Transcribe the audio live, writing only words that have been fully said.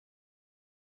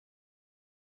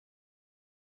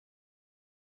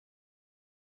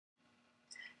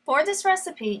For this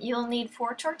recipe, you'll need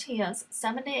 4 tortillas,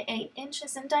 7 to 8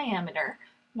 inches in diameter,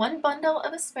 1 bundle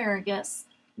of asparagus,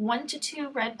 1 to 2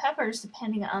 red peppers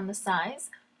depending on the size,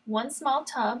 1 small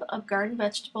tub of garden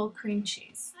vegetable cream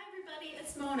cheese. Hi everybody,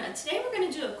 it's Mona. Today we're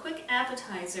going to do a quick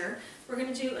appetizer. We're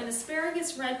going to do an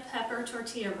asparagus red pepper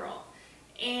tortilla roll.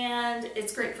 And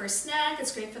it's great for a snack,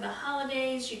 it's great for the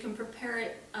holidays. You can prepare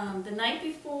it the night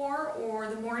before or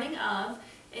the morning of.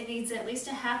 It needs at least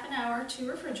a half an hour to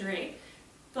refrigerate.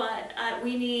 But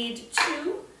we need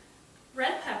 2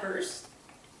 red peppers,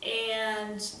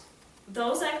 and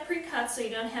those I've pre-cut so you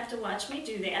don't have to watch me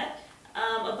do that.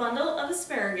 A bundle of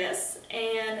asparagus,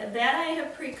 and that I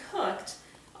have pre-cooked.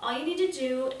 All you need to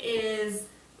do is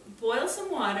boil some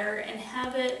water and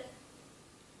have it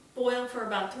boil for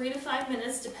about 3 to 5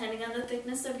 minutes depending on the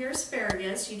thickness of your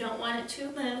asparagus. You don't want it too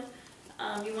limp.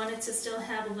 You want it to still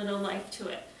have a little life to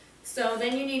it. So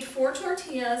then you need 4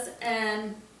 tortillas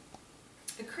and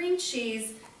a cream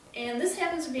cheese, and this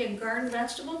happens to be a garden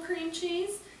vegetable cream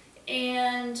cheese,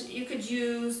 and you could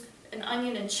use an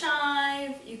onion and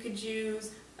chive, you could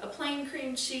use a plain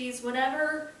cream cheese,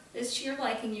 whatever is to your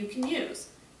liking you can use.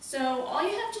 So all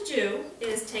you have to do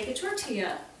is take a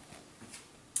tortilla,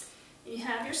 you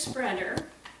have your spreader.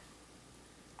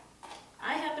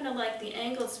 I happen to like the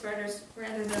angled spreaders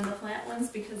rather than the flat ones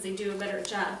because they do a better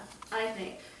job, I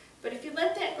think. But if you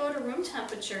let that go to room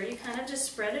temperature, you kind of just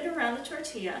spread it around the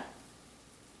tortilla.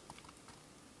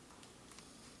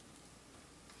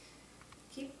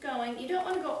 Keep going. You don't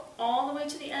want to go all the way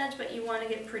to the edge, but you want to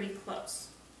get pretty close.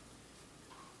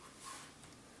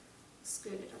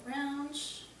 Scoot it around.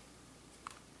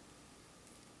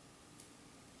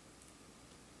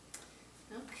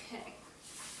 Okay.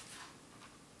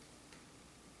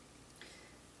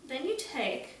 Then you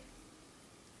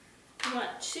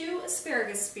want 2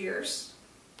 asparagus spears,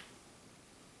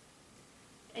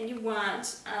 and you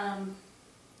want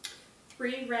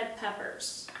 3 red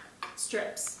peppers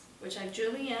strips, which I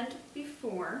julienned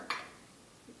before.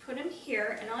 You put them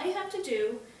here, and all you have to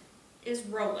do is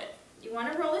roll it. You want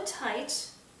to roll it tight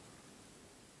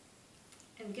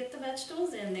and get the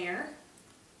vegetables in there.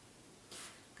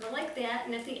 Go like that,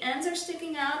 and if the ends are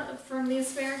sticking out from the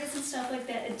asparagus and stuff like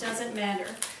that, it doesn't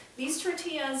matter. These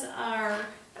tortillas are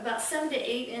about 7 to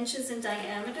 8 inches in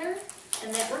diameter,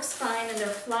 and that works fine, and they're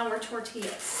flour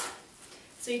tortillas.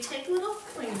 So you take a little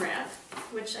cling wrap,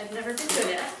 which I've never been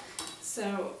good at,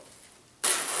 so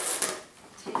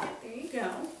take it, there you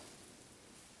go.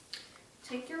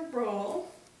 Take your roll,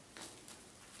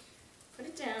 put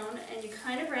it down, and you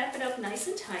kind of wrap it up nice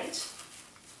and tight.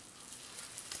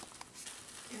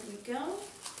 There we go.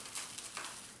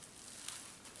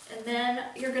 And then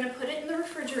you're going to put it in the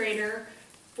refrigerator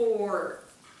for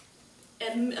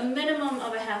a minimum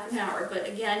of a half an hour, but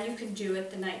again, you can do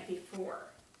it the night before.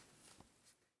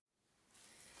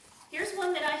 Here's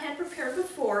one that I had prepared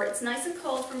before. It's nice and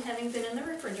cold from having been in the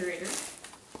refrigerator.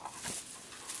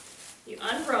 You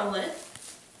unroll it,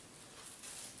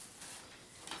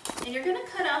 and you're going to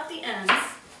cut out the ends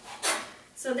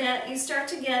so that you start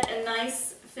to get a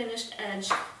nice finished edge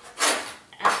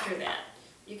after that.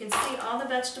 You can see all the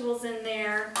vegetables in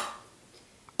there,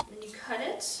 and you cut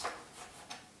it.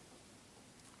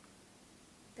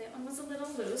 That one was a little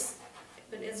loose,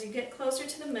 but as you get closer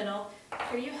to the middle,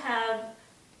 here you have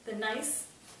the nice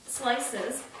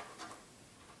slices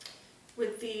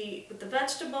with the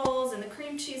vegetables and the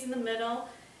cream cheese in the middle,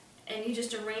 and you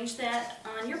just arrange that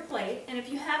on your plate. And if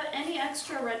you have any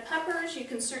extra red peppers, you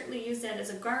can certainly use that as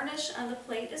a garnish on the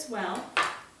plate as well.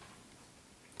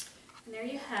 And there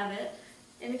you have it.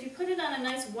 And if you put it on a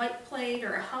nice white plate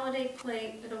or a holiday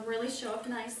plate, it'll really show up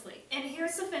nicely. And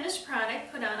here's the finished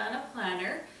product put out on a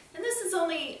platter. And this is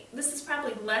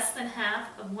probably less than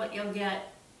half of what you'll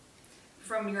get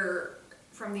from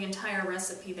the entire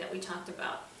recipe that we talked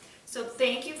about. So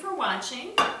thank you for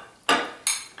watching.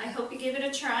 I hope you give it a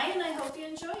try, and I hope you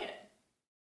enjoy it.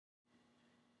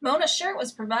 Mona's shirt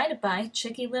was provided by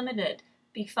Chickie Limited.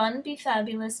 Be fun, be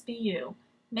fabulous, be you.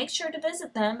 Make sure to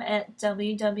visit them at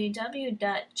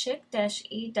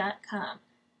www.chick-e.com.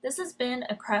 This has been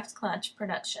a Craft Clutch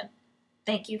production.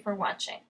 Thank you for watching.